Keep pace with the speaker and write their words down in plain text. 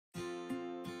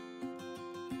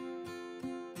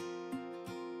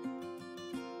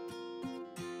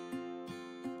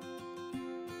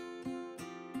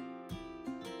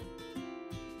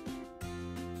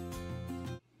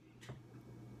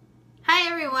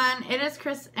everyone, it is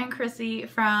Chris and Chrissy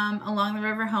from Along the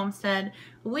River Homestead.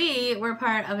 We were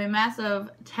part of a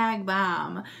massive tag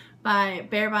bomb by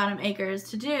Bare Bottom Acres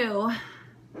to do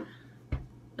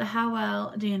the How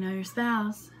Well Do You Know Your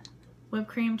Spouse Whipped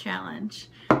Cream Challenge.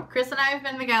 Chris and I have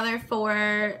been together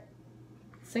for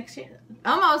 6 years,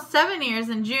 almost 7 years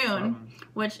in June,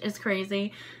 which is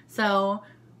crazy. So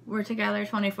we're together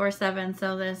 24/7,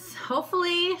 so this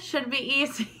hopefully should be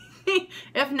easy.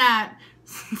 If not,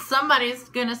 somebody's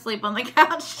gonna sleep on the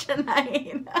couch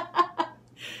tonight.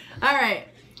 All right,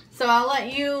 so I'll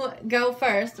let you go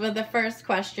first with the first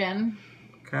question.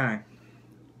 Okay.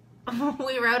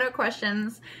 We wrote our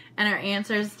questions and our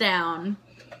answers down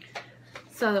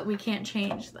so that we can't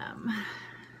change them.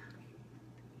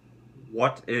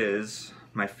 What is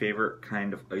my favorite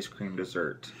kind of ice cream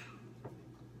dessert?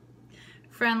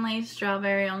 Friendly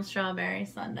strawberry on strawberry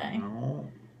sundae. No,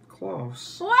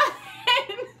 close. What?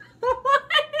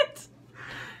 What?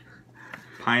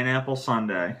 Pineapple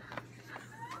sundae.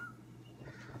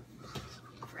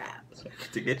 Crap.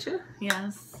 To get you?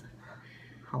 Yes.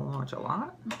 How much? A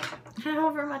lot?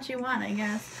 However much you want, I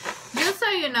guess. Just so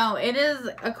you know, it is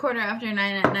 9:15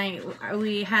 at night.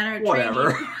 We had our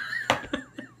Whatever.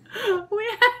 training. We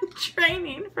had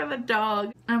training for the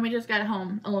dog, and we just got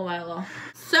home a little while ago.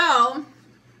 So,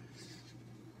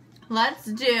 let's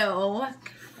do...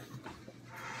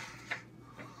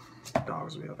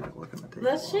 Dogs will be up there looking at the table.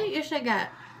 Let's see, you should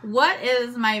get...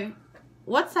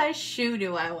 What size shoe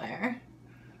do I wear?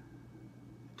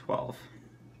 12.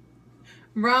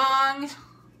 Wrong.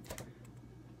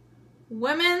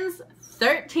 Women's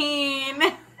 13.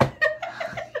 I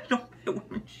don't wear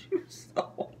women's shoes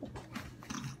though.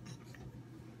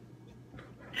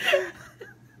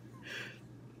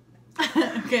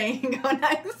 Okay, you can go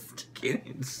next. Can't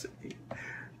even see.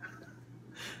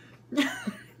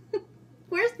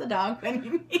 Where's the dog when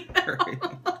you need him?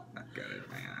 I've got it in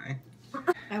my eye.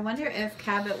 I wonder if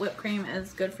Cabot whipped cream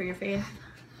is good for your face.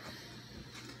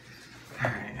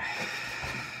 Alright.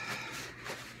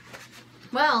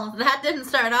 Well, that didn't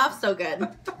start off so good.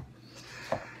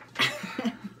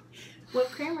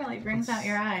 Whipped cream really brings out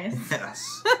your eyes.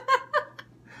 Yes.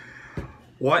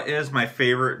 What is my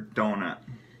favorite donut?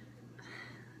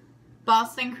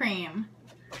 Boston cream.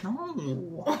 No.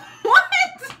 What?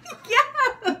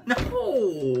 Yes!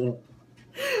 No.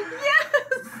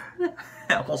 Yes!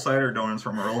 Apple cider donuts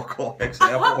from our local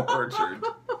Apple Orchard.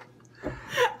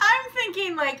 I'm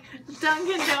thinking like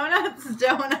Dunkin' Donuts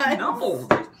donuts. No,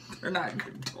 they're not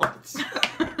good donuts.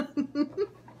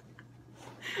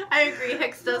 I agree.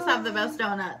 Hicks does have the best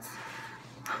donuts.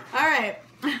 All right.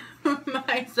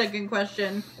 My second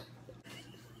question.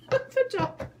 The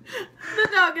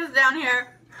dog is down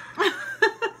here.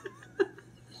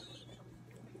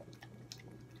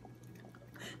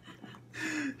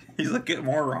 He's like, get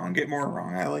more wrong, get more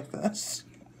wrong. I like this.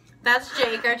 That's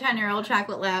Jake, our 10-year-old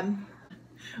chocolate lab.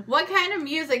 What kind of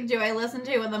music do I listen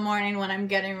to in the morning when I'm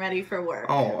getting ready for work?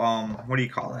 Oh, what do you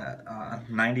call that?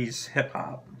 90s hip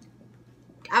hop.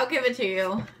 I'll give it to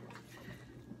you.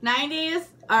 90s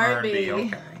R&B.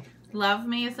 Okay. Love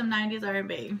me some 90s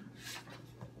R&B.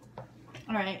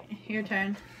 All right, your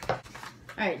turn. All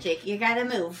right, Jake, you gotta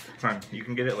move. Fine, you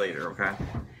can get it later, okay?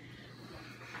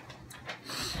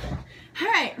 All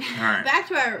right, Alright. Back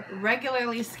to our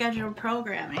regularly scheduled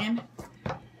programming.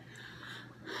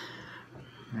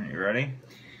 You ready?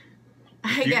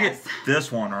 I You guess. get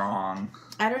this one wrong.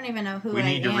 I don't even know who We I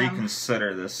need to am.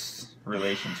 reconsider this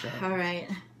relationship. All right.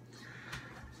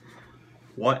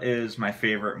 What is my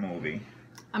favorite movie?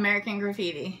 American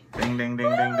Graffiti. Ding, ding, ding,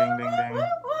 ding, ding, ding, ding.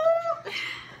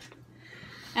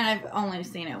 And I've only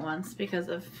seen it once because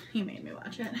of he made me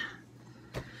watch it.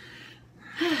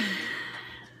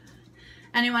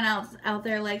 Anyone else out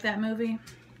there like that movie?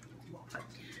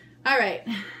 All right.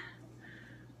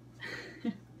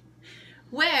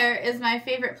 Where is my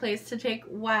favorite place to take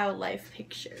wildlife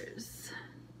pictures?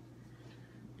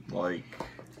 Like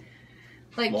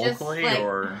Like locally just like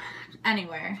or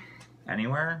anywhere.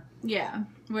 anywhere? Yeah.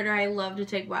 Where do I love to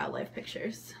take wildlife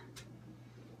pictures?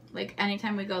 Like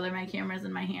anytime we go there, my camera's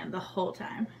in my hand the whole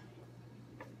time.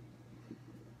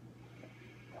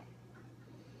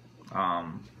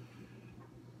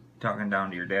 Talking down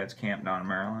to your dad's camp down in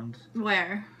Maryland.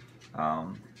 Where?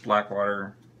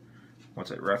 Blackwater,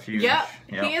 what's it, Refuge? Yep,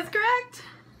 he is correct.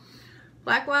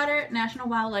 Blackwater National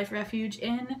Wildlife Refuge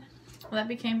in, will that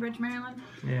be Cambridge, Maryland?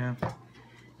 Yeah.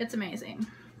 It's amazing.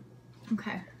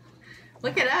 Okay.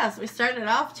 Look at us. We started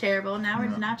off terrible. Now we're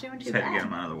not doing too Just had to bad. get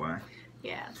them out of the way.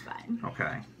 Yeah, it's fine.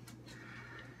 Okay.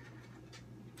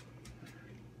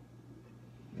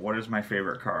 What is my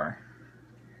favorite car?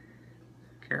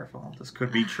 careful. This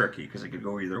could be tricky because it could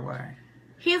go either way.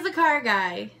 He's a car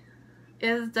guy.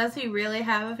 Does he really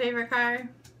have a favorite car?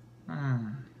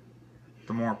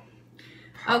 The more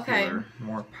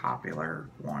popular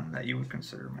one that you would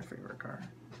consider my favorite car.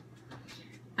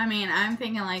 I mean, I'm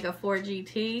thinking like a Ford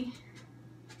GT.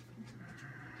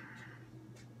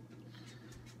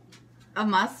 A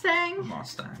Mustang? A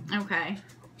Mustang. Okay.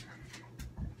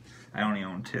 I only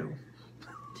own 2.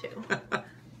 2.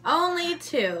 Only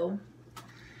 2.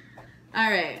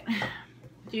 Alright.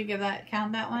 Do you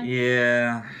count that one?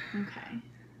 Yeah. Okay.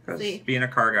 Because being a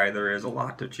car guy, there is a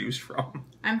lot to choose from.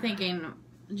 I'm thinking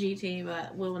GT,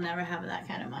 but we will never have that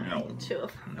kind of money to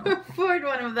No. afford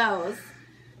one of those.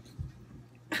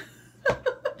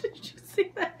 Did you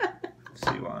see that?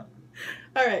 See what?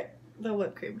 Alright. The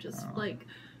whipped cream just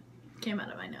came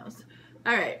out of my nose.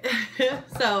 Alright.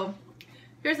 So,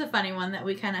 here's a funny one that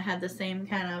we kind of had the same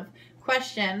kind of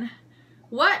question.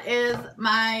 What is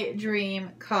my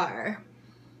dream car?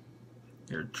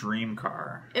 Your dream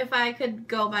car. If I could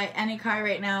go buy any car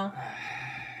right now,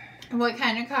 what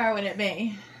kind of car would it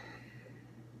be?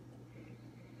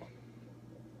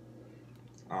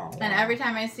 Oh, wow. And every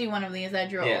time I see one of these, I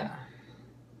drool. Yeah.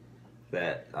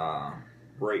 That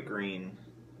bright green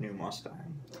new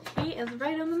Mustang. He is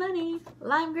right on the money.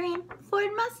 Lime green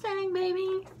Ford Mustang,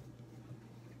 baby.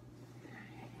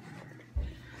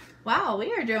 Wow,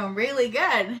 we are doing really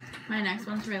good. My next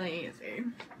one's really easy.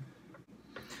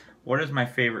 What is my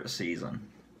favorite season?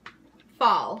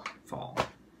 Fall. Fall.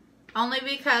 Only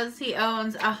because he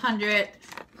owns 100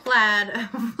 plaid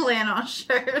flannel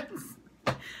shirts.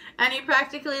 And he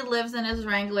practically lives in his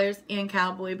Wranglers and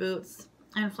cowboy boots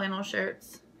and flannel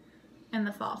shirts in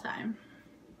the fall time.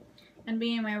 And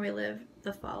being where we live,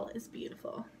 the fall is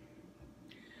beautiful.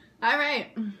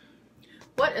 Alright.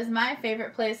 What is my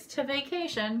favorite place to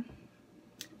vacation?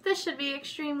 This should be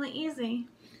extremely easy.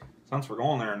 Since we're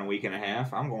going there in a week and a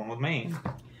half, I'm going with Maine.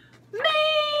 Maine!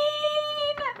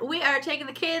 We are taking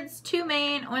the kids to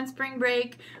Maine on spring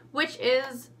break, which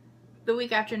is the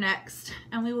week after next.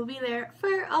 And we will be there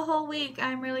for a whole week.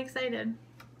 I'm really excited.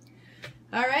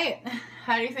 Alright.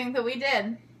 How do you think that we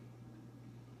did?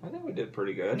 I think we did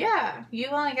pretty good. Yeah. You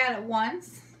only got it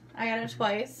once. I got it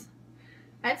twice.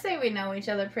 I'd say we know each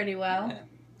other pretty well. Yeah.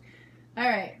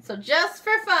 Alright. So just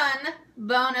for fun,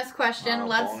 bonus question.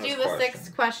 Let's do the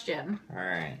 6th question.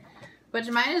 Alright. Which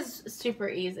mine is super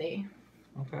easy.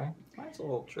 Okay. Mine's a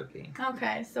little tricky.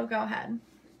 Okay, so go ahead.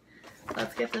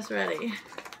 Let's get this ready.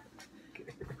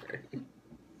 Get ready.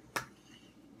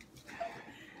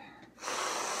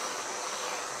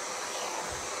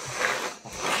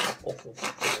 Oh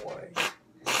boy.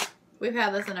 We've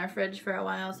had this in our fridge for a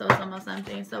while, so it's almost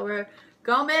empty. So we're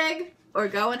going big or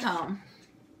going home.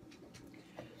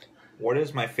 What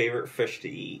is my favorite fish to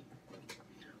eat?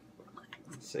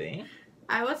 Let's see.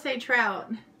 I would say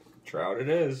trout. Trout it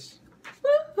is.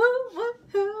 Woohoo,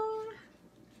 woohoo.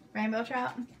 Rainbow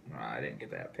trout? No, I didn't get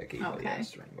that picky. Okay. But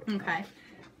yes, rainbow trout. Okay.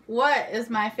 What is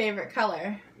my favorite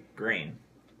color? Green.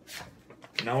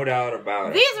 No doubt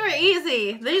about it. These were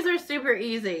easy. These were super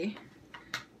easy.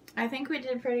 I think we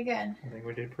did pretty good. I think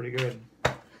we did pretty good.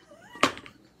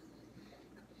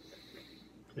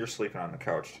 You're sleeping on the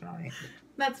couch tonight.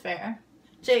 That's fair.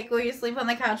 Jake, will you sleep on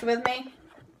the couch with me?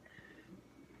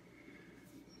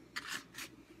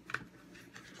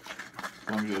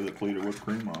 As long as you have the plate of whipped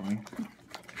cream on me.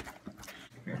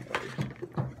 Here, buddy.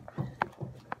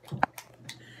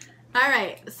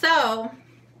 Alright, so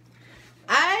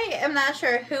I am not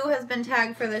sure who has been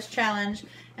tagged for this challenge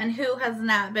and who has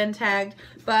not been tagged,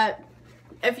 but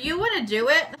if you want to do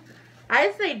it,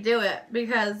 I say do it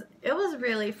because it was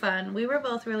really fun. We were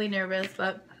both really nervous,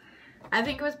 but I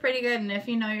think it was pretty good, and if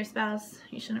you know your spouse,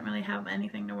 you shouldn't really have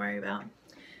anything to worry about.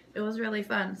 It was really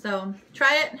fun. So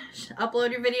try it,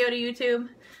 upload your video to YouTube,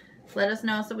 let us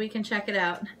know so we can check it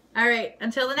out. Alright,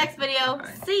 until the next video,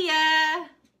 see ya!